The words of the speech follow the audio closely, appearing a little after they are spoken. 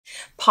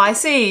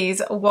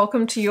Pisces,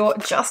 welcome to your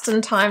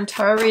just-in-time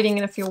tarot reading.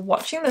 And if you're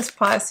watching this,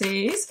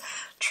 Pisces,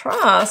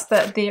 trust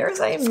that there is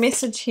a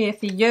message here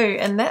for you,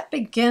 and that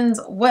begins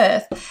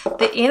with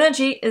the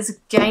energy is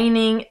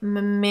gaining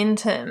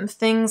momentum.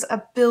 Things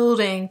are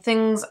building,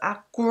 things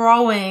are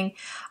growing.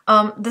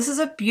 This is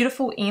a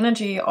beautiful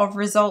energy of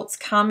results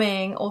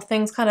coming, or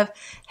things kind of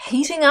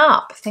heating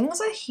up.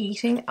 Things are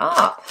heating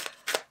up.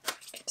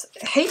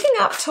 Heating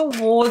up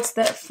towards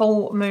that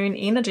full moon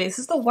energy. This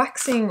is the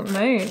waxing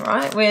moon,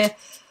 right? Where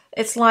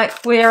it's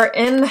like we're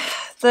in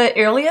the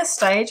earlier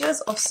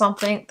stages of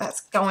something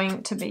that's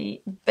going to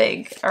be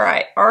big. All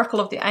right, Oracle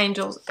of the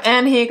Angels.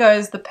 And here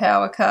goes the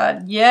Power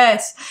card.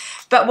 Yes.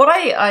 But what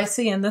I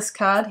see in this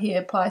card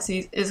here,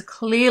 Pisces, is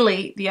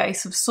clearly the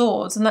Ace of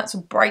Swords. And that's a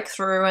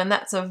breakthrough and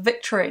that's a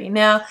victory.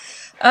 Now,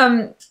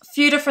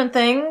 few different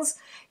things.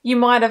 You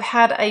might have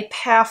had a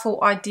powerful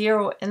idea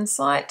or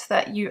insight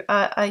that you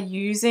are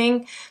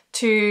using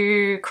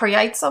to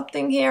create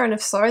something here, and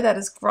if so, that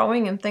is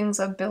growing and things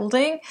are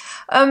building.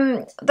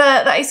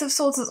 The Ace of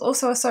Swords is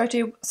also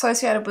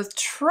associated with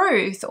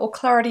truth or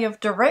clarity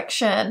of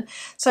direction.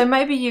 So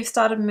maybe you've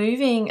started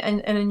moving in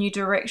a new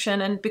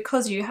direction, and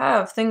because you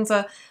have, things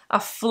are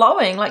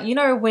flowing. Like, you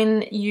know,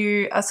 when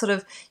you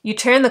are you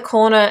turn the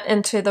corner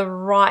into the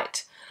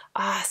right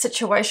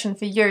situation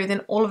for you, then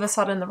all of a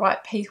sudden the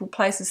right people,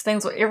 places,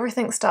 things, or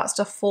everything starts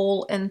to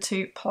fall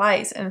into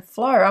place and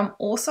flow. I'm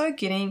also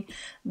getting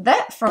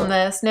that from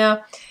this.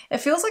 Now, it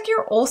feels like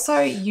you're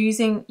also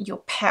using your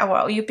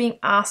power, or you're being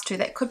asked to.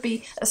 That could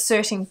be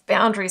asserting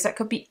boundaries, that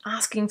could be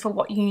asking for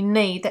what you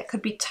need, that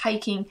could be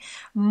taking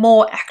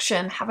more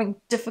action, having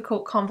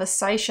difficult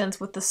conversations.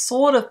 With the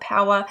Sword of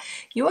Power,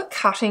 you are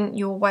cutting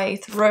your way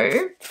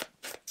through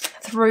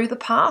the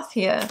path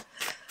here.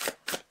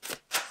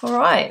 All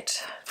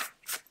right.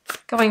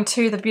 Going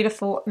to the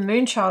beautiful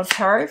Moonchild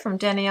Tarot from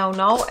Danielle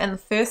Knoll, and the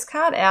first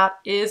card out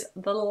is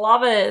the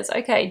Lovers.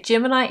 Okay,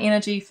 Gemini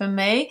energy for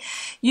me.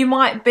 You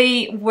might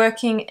be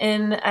working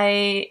in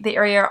the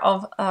area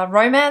of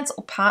romance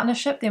or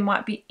partnership. There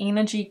might be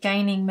energy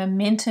gaining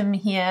momentum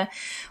here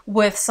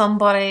with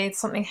somebody,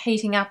 something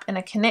heating up in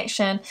a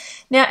connection.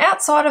 Now,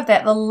 outside of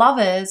that, the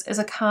Lovers is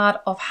a card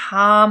of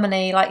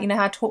harmony. Like, you know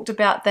how I talked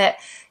about that,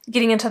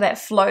 getting into that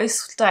flow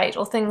state,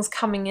 or things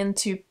coming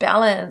into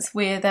balance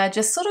where they're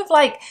just sort of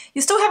like,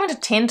 you're still having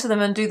to tend to them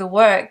and do the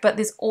work, but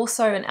there's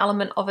also an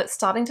element of it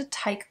starting to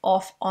take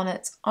off on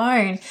its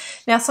own.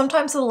 Now,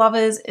 sometimes the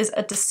Lovers is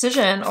a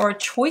decision or a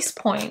choice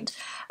point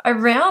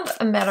around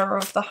a matter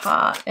of the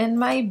heart, and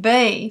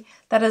maybe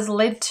that has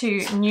led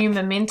to new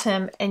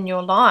momentum in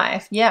your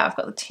life. Yeah, I've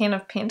got the 10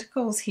 of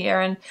Pentacles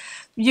here, and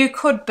you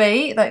could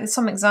be, like,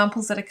 some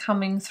examples that are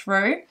coming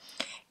through.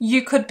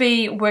 You could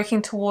be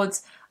working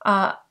towards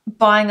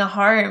buying a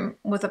home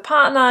with a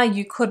partner.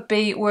 You could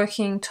be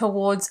working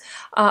towards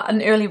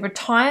an early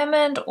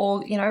retirement,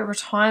 or, you know,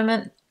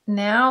 retirement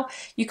now.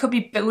 You could be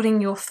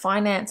building your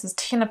finances.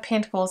 10 of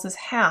Pentacles is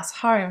house,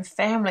 home,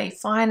 family,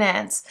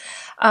 finance.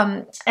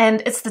 And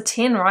it's the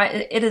 10,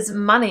 right? It is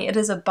money. It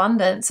is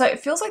abundance. So it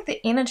feels like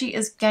the energy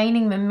is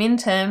gaining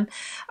momentum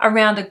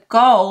around a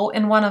goal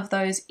in one of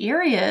those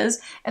areas,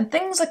 and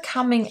things are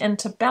coming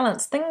into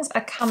balance. Things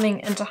are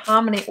coming into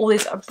harmony, or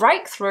there's a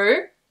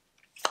breakthrough,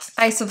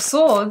 Ace of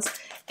Swords,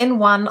 in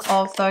one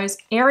of those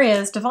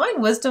areas. Divine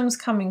Wisdom's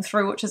coming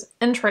through, which is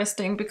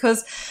interesting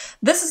because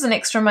this is an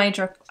extra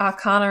major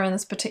arcana in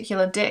this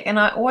particular deck, and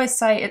I always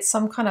say it's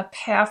some kind of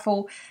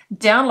powerful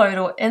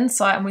download or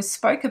insight, and we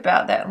spoke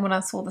about that when I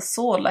saw the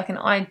sword, like an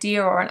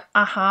idea or an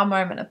aha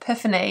moment,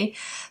 epiphany,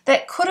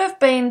 that could have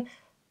been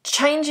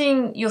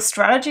changing your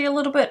strategy a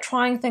little bit,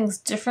 trying things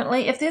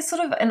differently. If there's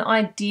sort of an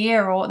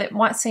idea or that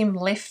might seem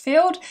left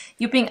field,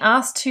 you're being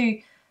asked to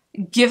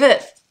give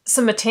it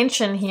some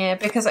attention here,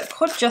 because it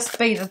could just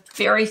be the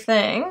very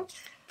thing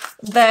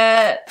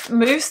that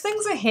moves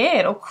things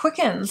ahead or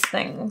quickens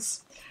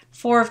things.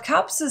 Four of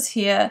Cups is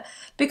here,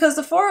 because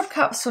the Four of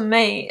Cups for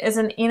me is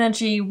an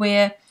energy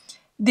where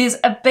there's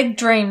a big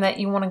dream that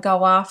you want to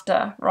go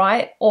after,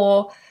 right?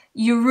 Or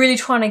you're really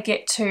trying to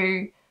get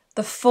to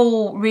the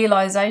full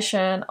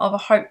realization of a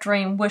hope,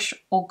 dream, wish,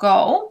 or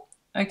goal,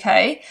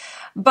 okay?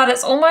 But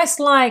it's almost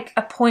like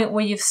a point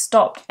where you've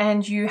stopped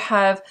and you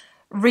have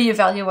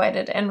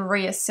reevaluated and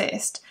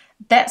reassessed.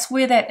 That's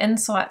where that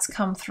insights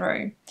come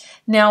through.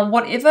 Now,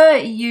 whatever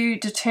you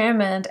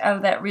determined out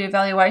of that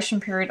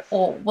reevaluation period,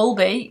 or will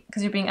be,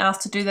 because you're being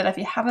asked to do that if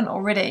you haven't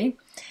already,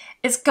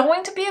 it's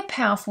going to be a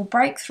powerful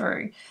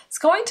breakthrough. It's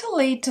going to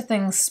lead to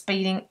things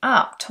speeding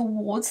up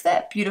towards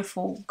that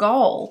beautiful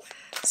goal.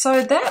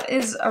 So that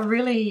is a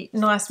really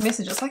nice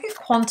message. It's like a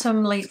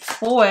quantum leap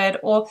forward,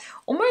 or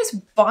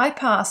almost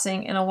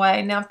bypassing in a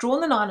way. Now, I've drawn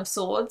the Nine of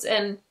Swords,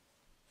 and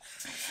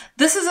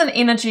this is an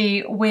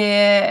energy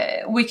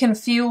where we can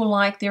feel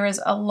like there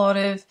is a lot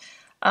of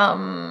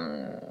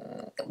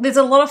there's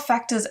a lot of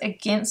factors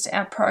against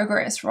our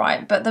progress,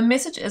 right? But the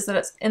message is that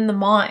it's in the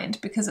mind,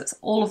 because it's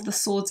all of the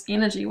Swords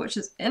energy, which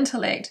is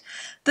intellect.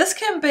 This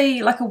can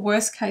be like a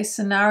worst case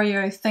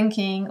scenario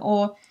thinking,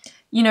 or,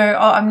 you know,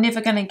 oh, I'm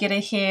never going to get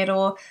ahead,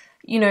 or,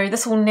 you know,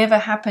 this will never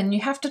happen.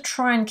 You have to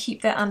try and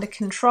keep that under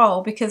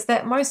control, because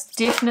that most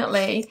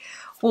definitely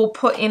will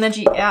put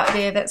energy out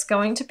there that's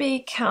going to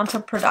be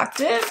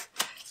counterproductive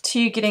to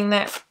you getting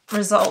that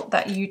result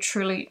that you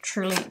truly,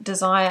 truly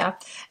desire.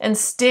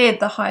 Instead,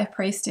 the High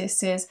Priestess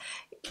says,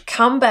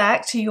 come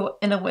back to your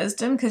inner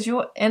wisdom, because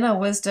your inner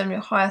wisdom, your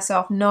higher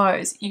self,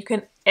 knows you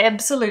can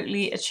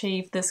absolutely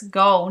achieve this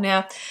goal.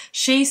 Now,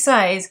 she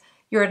says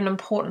you're at an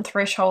important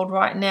threshold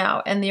right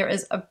now, and there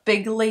is a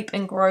big leap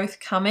in growth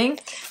coming.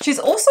 She's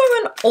also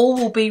in all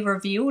will be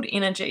revealed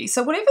energy.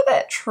 So whatever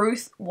that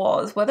truth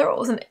was, whether it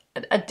was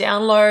a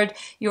download,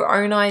 your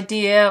own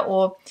idea,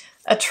 or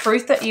a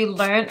truth that you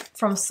learned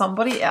from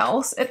somebody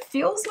else, it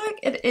feels like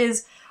it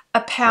is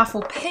a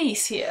powerful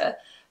piece here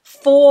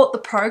for the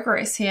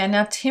progress here.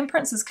 Now,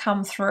 Temperance has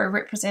come through,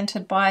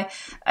 represented by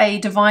a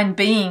divine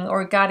being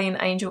or a guardian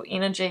angel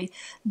energy.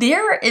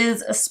 There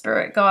is a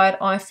spirit guide,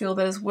 I feel,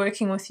 that is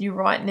working with you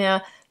right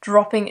now,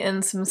 dropping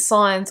in some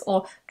signs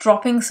or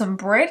dropping some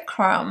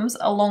breadcrumbs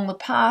along the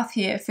path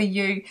here for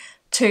you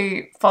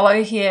to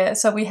follow here.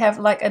 So we have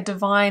like a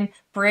divine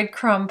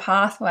breadcrumb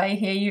pathway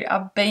here. You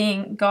are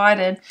being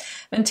guided.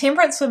 And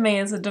Temperance for me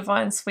is a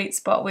divine sweet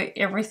spot where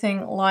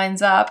everything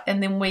lines up,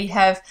 and then we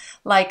have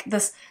like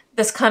this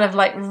kind of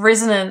like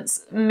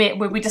resonance met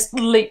where we just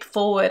leap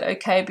forward,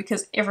 okay,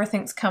 because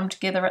everything's come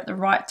together at the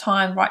right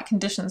time, right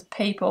conditions,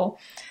 people.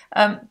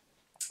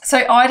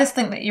 So I just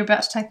think that you're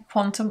about to take a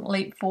quantum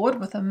leap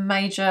forward with a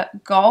major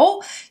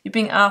goal. You're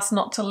being asked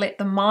not to let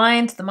the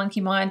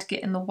monkey mind,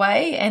 get in the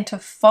way, and to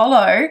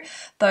follow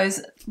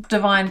those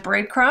divine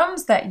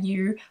breadcrumbs that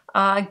you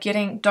are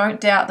getting.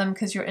 Don't doubt them,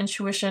 because your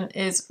intuition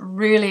is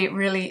really,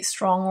 really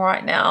strong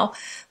right now.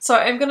 So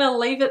I'm going to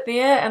leave it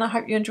there, and I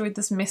hope you enjoyed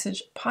this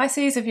message,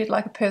 Pisces. If you'd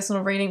like a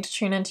personal reading to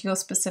tune into your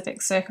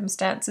specific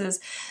circumstances,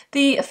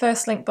 the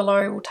first link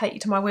below will take you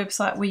to my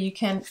website where you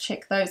can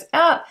check those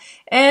out.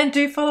 And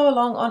do follow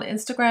along on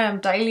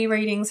Instagram, daily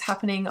readings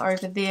happening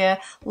over there.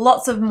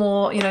 Lots of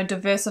more, you know,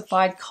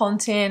 diversified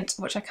content,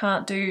 which I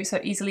can't do so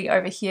easily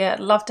over here. I'd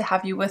love to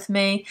have you with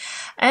me.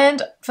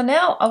 And for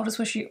now, I'll just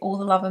wish you all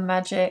the love and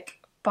magic.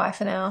 Bye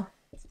for now.